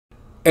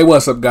Hey,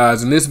 what's up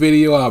guys? In this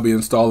video I'll be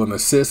installing a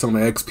CISS on the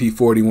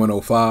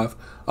XP-4105.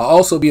 I'll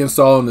also be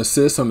installing the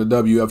CISS on the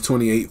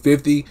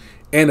WF-2850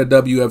 and the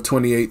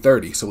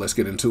WF-2830, so let's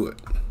get into it.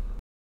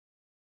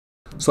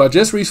 So I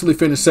just recently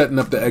finished setting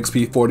up the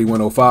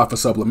XP-4105 for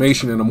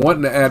sublimation and I'm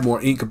wanting to add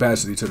more ink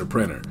capacity to the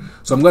printer.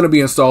 So I'm going to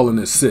be installing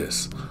this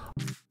CISS.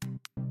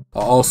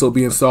 I'll also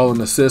be installing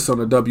the CISS on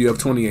the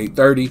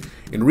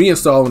WF-2830 and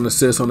reinstalling the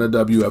CISS on the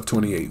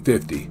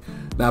WF-2850.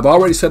 Now I've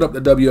already set up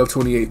the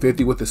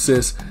WF-2850 with the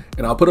CISS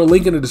and I'll put a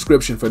link in the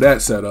description for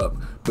that setup,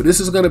 but this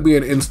is going to be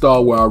an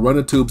install where I run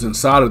the tubes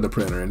inside of the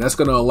printer and that's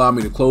going to allow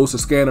me to close the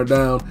scanner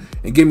down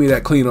and give me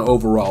that cleaner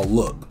overall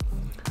look.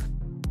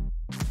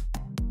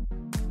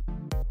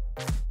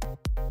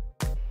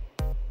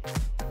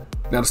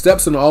 Now the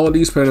steps in all of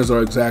these printers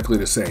are exactly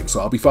the same, so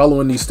I'll be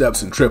following these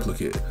steps in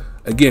triplicate.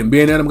 Again,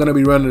 being that I'm going to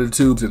be running the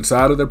tubes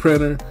inside of the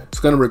printer, it's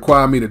going to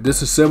require me to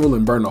disassemble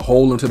and burn a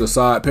hole into the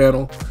side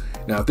panel.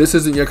 Now if this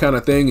isn't your kind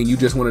of thing and you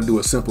just want to do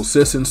a simple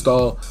CISS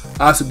install,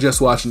 I suggest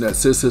watching that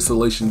CISS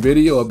installation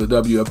video of the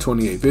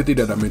WF-2850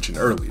 that I mentioned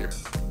earlier.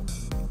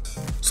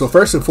 So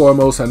first and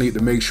foremost, I need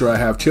to make sure I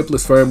have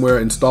Chipless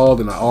Firmware installed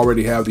and I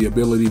already have the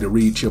ability to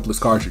read Chipless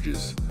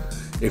cartridges.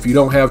 If you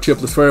don't have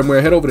Chipless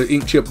Firmware, head over to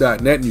inkchipnet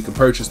and you can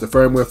purchase the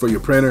firmware for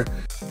your printer.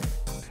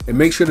 And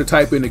make sure to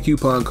type in the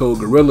coupon code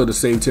GORILLA to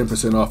save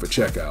 10% off at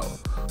checkout.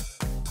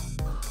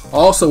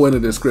 Also in the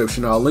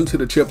description, I'll link to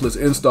the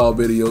Chipless install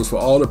videos for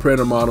all the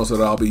printer models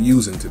that I'll be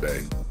using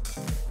today.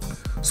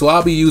 So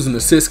I'll be using the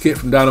CISS kit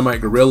from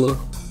Dynamite Gorilla.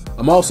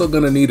 I'm also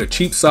going to need a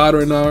cheap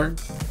soldering iron,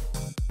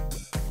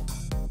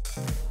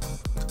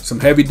 some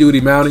heavy duty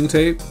mounting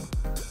tape,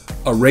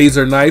 a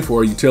razor knife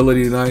or a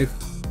utility knife,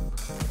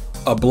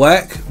 a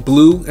black,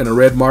 blue, and a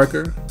red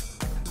marker,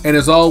 and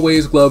as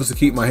always, gloves to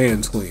keep my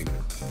hands clean.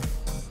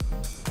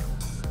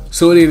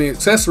 So in the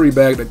accessory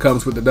bag that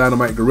comes with the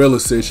Dynamite Gorilla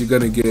CISS, you're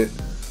going to get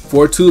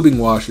 4 tubing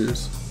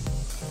washers,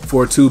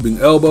 4 tubing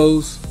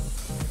elbows,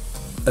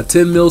 a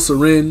 10mm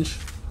syringe,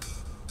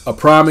 a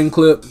priming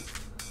clip,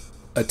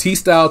 a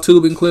T-style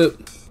tubing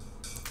clip,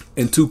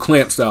 and 2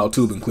 clamp-style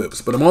tubing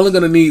clips. But I'm only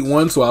going to need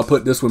one, so I'll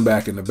put this one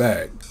back in the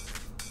bag.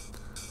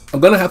 I'm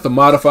going to have to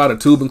modify the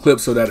tubing clip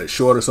so that it's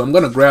shorter, so I'm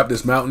going to grab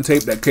this mounting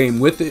tape that came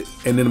with it,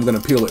 and then I'm going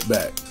to peel it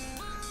back.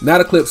 Now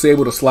the clip's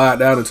able to slide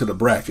down into the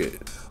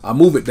bracket. I'll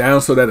move it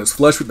down so that it's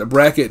flush with the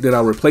bracket, then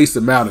I'll replace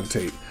the mounting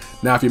tape.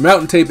 Now if your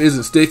mounting tape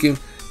isn't sticking,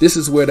 this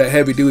is where that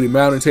heavy duty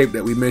mounting tape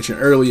that we mentioned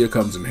earlier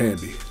comes in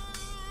handy.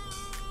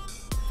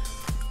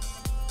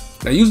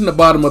 Now using the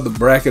bottom of the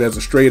bracket as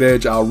a straight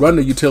edge, I'll run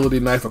the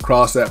utility knife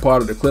across that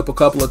part of the clip a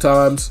couple of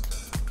times.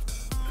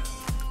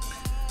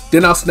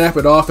 Then I'll snap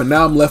it off and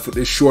now I'm left with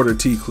this shorter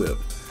T-clip.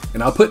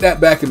 And I'll put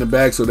that back in the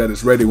bag so that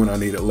it's ready when I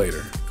need it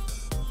later.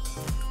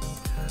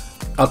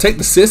 I'll take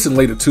the CISS and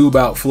lay the tube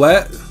out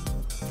flat.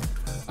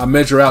 I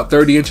measure out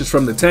 30 inches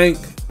from the tank.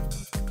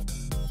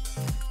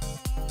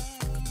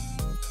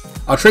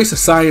 I'll trace a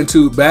cyan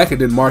tube back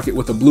and then mark it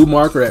with a blue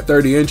marker at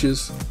 30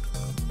 inches.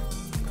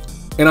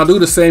 And I'll do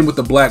the same with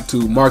the black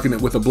tube, marking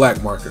it with a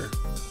black marker.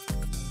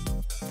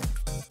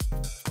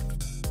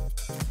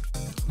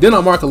 Then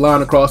I'll mark a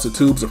line across the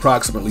tubes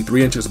approximately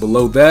 3 inches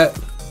below that.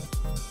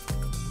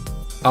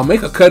 I'll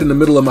make a cut in the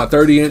middle of my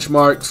 30-inch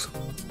marks.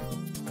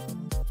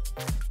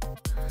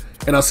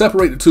 And I'll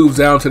separate the tubes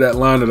down to that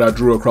line that I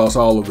drew across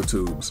all of the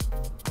tubes.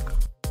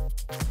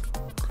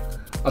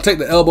 I'll take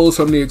the elbows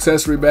from the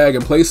accessory bag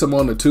and place them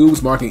on the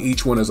tubes, marking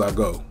each one as I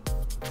go.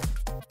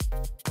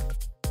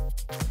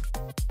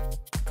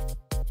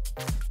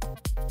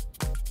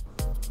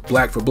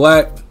 Black for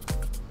black.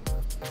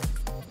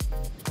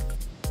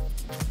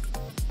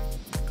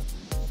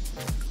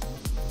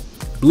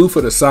 Blue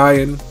for the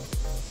cyan.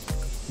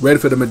 Red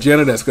for the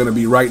magenta that's going to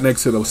be right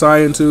next to the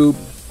cyan tube.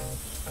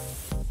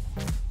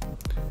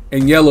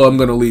 And yellow I'm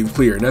going to leave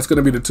clear, and that's going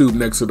to be the tube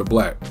next to the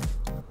black.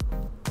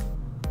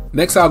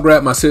 Next I'll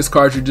grab my CISS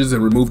cartridges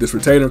and remove this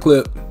retainer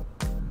clip.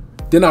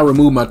 Then I'll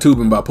remove my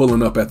tubing by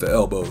pulling up at the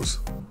elbows.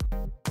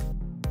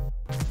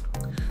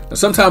 Now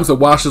sometimes the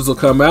washers will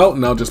come out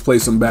and I'll just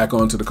place them back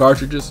onto the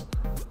cartridges.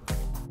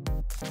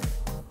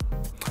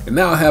 And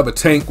now I have a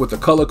tank with the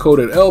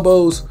color-coded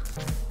elbows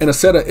and a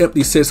set of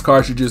empty CISS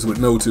cartridges with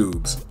no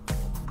tubes.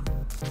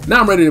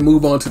 Now I'm ready to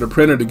move on to the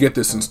printer to get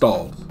this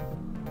installed.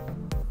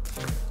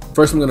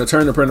 First I'm going to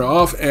turn the printer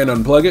off and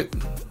unplug it.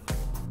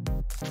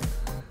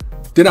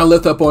 Then I'll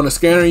lift up on the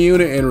scanner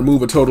unit and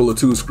remove a total of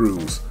 2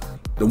 screws.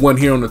 The one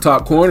here on the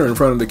top corner in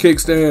front of the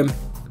kickstand,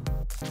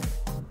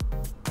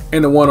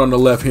 and the one on the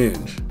left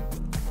hinge.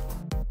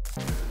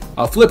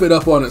 I'll flip it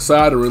up on its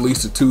side and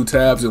release the 2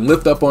 tabs and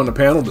lift up on the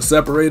panel to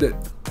separate it.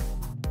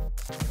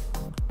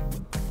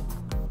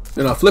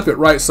 Then I'll flip it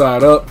right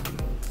side up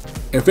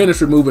and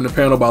finish removing the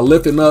panel by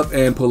lifting up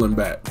and pulling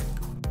back.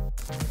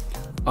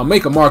 I'll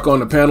make a mark on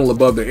the panel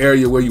above the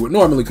area where you would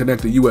normally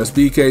connect a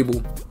USB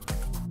cable.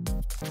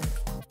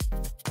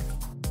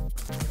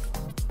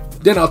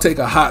 Then I'll take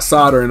a hot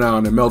soldering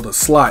iron and melt a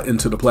slot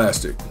into the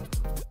plastic.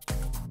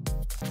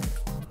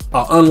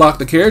 I'll unlock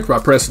the carriage by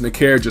pressing the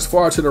carriage as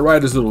far to the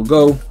right as it'll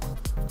go.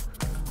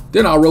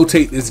 Then I'll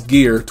rotate this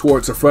gear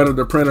towards the front of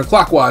the printer,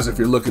 clockwise if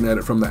you're looking at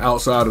it from the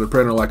outside of the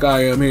printer like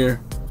I am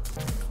here.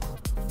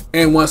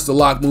 And once the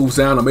lock moves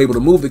down, I'm able to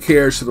move the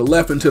carriage to the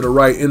left and to the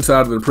right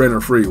inside of the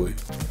printer freely.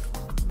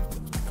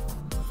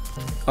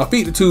 I'll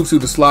feed the tubes through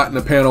the slot in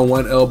the panel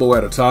one elbow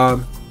at a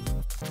time.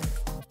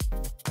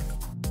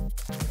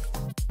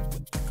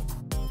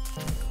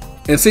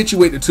 And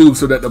situate the tube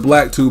so that the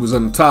black tube is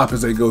on the top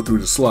as they go through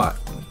the slot.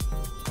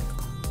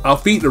 I'll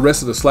feed the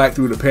rest of the slack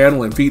through the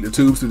panel and feed the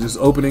tubes through this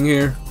opening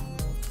here.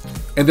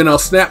 And then I'll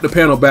snap the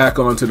panel back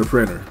onto the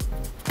printer.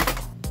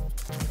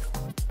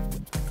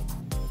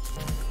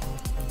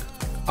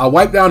 I'll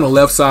wipe down the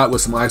left side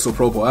with some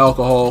isopropyl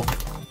alcohol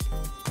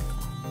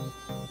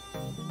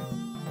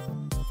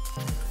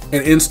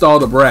and install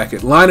the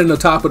bracket, lining the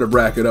top of the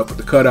bracket up with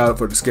the cutout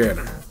for the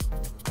scanner.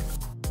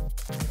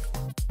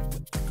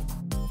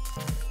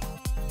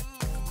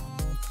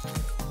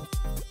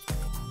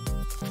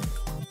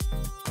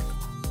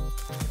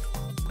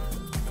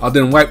 I'll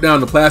then wipe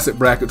down the plastic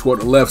bracket toward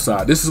the left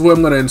side. This is where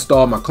I'm going to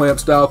install my clamp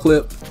style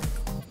clip.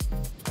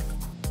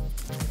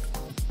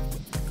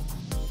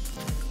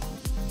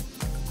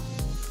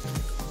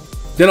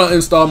 Then I'll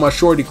install my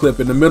shorty clip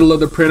in the middle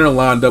of the printer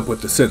lined up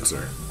with the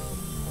sensor.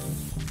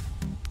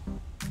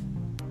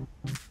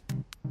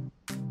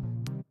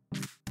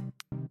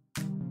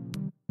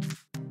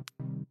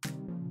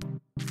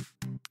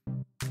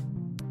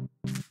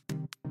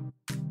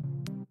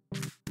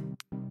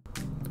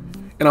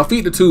 And I'll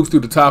feed the tubes through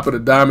the top of the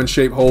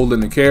diamond-shaped hole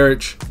in the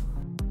carriage.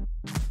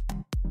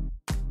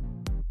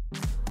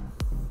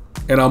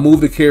 And I'll move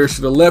the carriage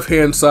to the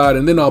left-hand side,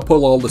 and then I'll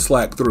pull all the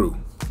slack through.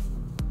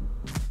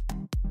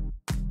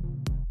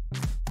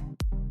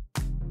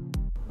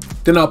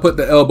 Then I'll put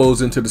the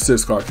elbows into the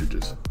CISS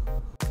cartridges.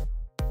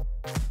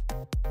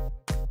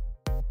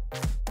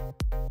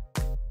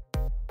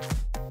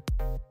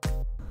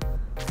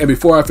 And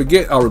before I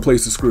forget, I'll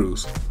replace the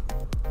screws.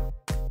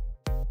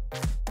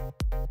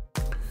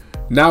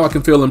 Now I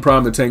can fill and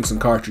prime the tanks and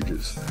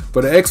cartridges.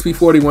 For the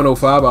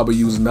XP-4105, I'll be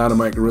using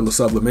Dynamite Gorilla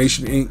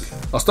Sublimation ink.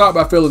 I'll start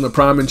by filling the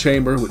priming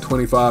chamber with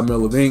 25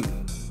 ml of ink.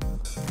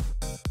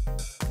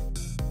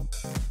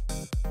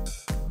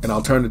 And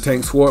I'll turn the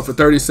tanks forward for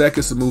 30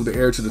 seconds to move the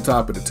air to the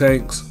top of the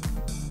tanks.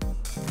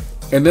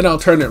 And then I'll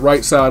turn it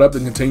right side up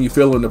and continue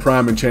filling the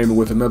priming chamber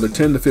with another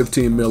 10 to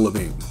 15 ml of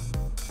ink.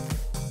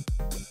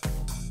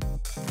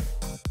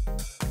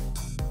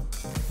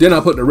 Then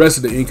I'll put the rest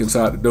of the ink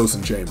inside the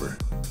dosing chamber.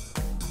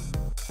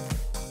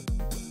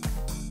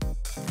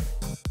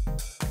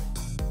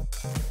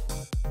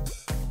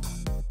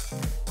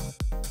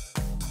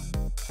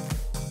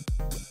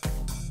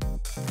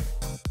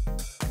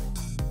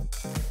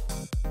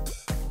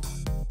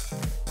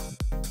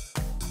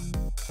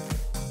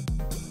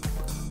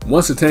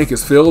 Once the tank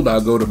is filled,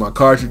 I'll go to my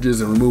cartridges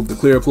and remove the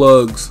clear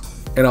plugs,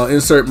 and I'll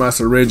insert my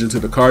syringe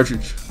into the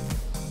cartridge.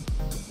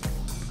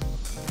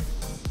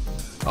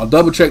 I'll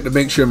double check to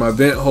make sure my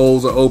vent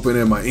holes are open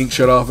and my ink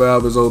shutoff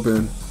valve is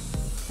open.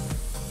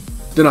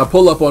 Then I'll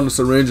pull up on the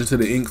syringe until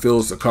the ink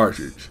fills the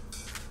cartridge.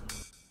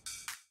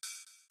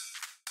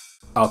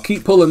 I'll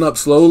keep pulling up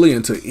slowly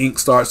until ink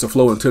starts to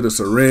flow into the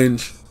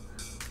syringe.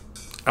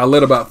 I'll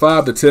let about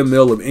 5 to 10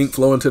 ml of ink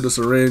flow into the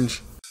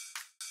syringe.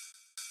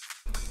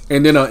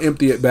 And then I'll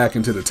empty it back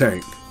into the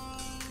tank.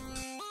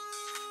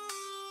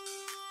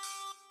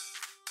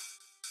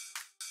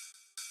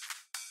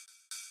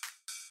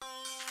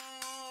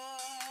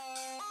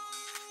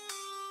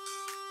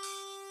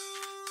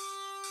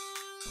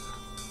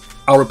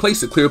 I'll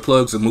replace the clear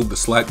plugs and move the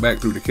slack back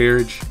through the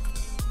carriage.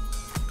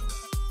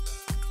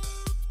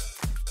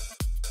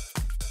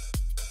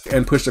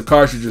 And push the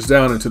cartridges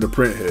down into the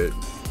print head.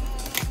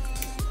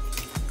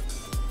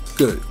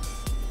 Good.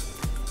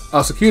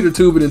 I'll secure the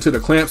tubing into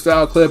the clamp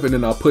style clip, and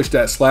then I'll push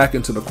that slack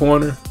into the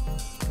corner.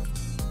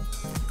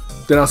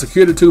 Then I'll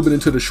secure the tubing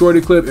into the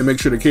shorty clip and make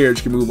sure the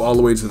carriage can move all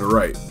the way to the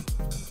right.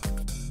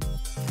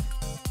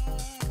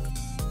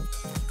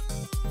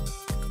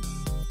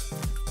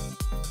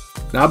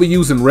 Now I'll be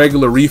using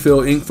regular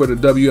refill ink for the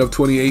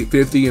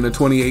WF-2850 and the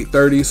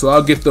 2830, so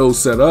I'll get those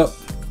set up.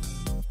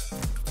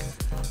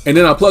 And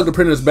then I'll plug the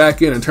printers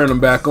back in and turn them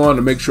back on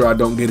to make sure I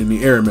don't get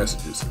any error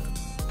messages.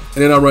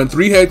 And then I'll run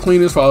 3 head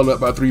cleaners followed up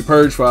by 3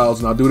 purge files,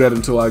 and I'll do that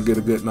until I get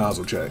a good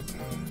nozzle check.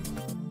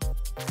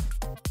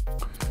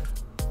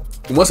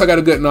 And once I got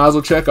a good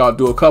nozzle check, I'll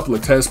do a couple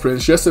of test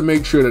prints just to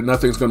make sure that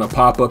nothing's going to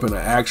pop up in an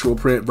actual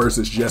print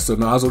versus just a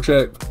nozzle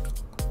check.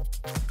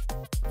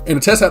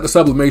 And to test out the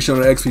sublimation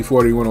on the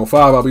XP-4105,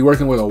 I'll be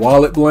working with a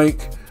wallet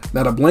blank.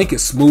 Now the blank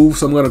is smooth,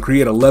 so I'm going to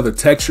create a leather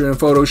texture in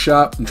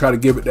Photoshop and try to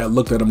give it that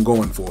look that I'm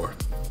going for.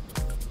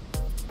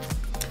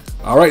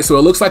 Alright, so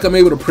it looks like I'm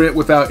able to print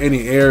without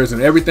any errors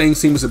and everything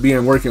seems to be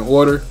in working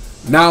order.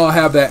 Now I'll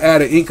have that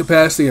added ink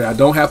capacity and I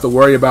don't have to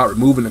worry about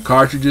removing the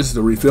cartridges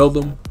to refill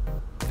them.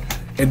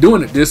 And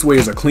doing it this way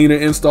is a cleaner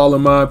install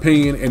in my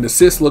opinion, and the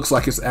CISS looks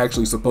like it's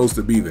actually supposed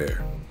to be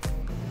there.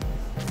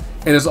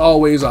 And as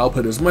always, I'll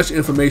put as much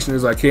information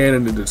as I can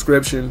in the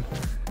description.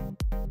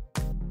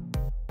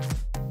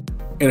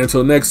 And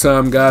until next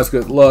time guys,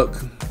 good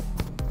luck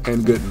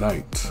and good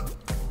night.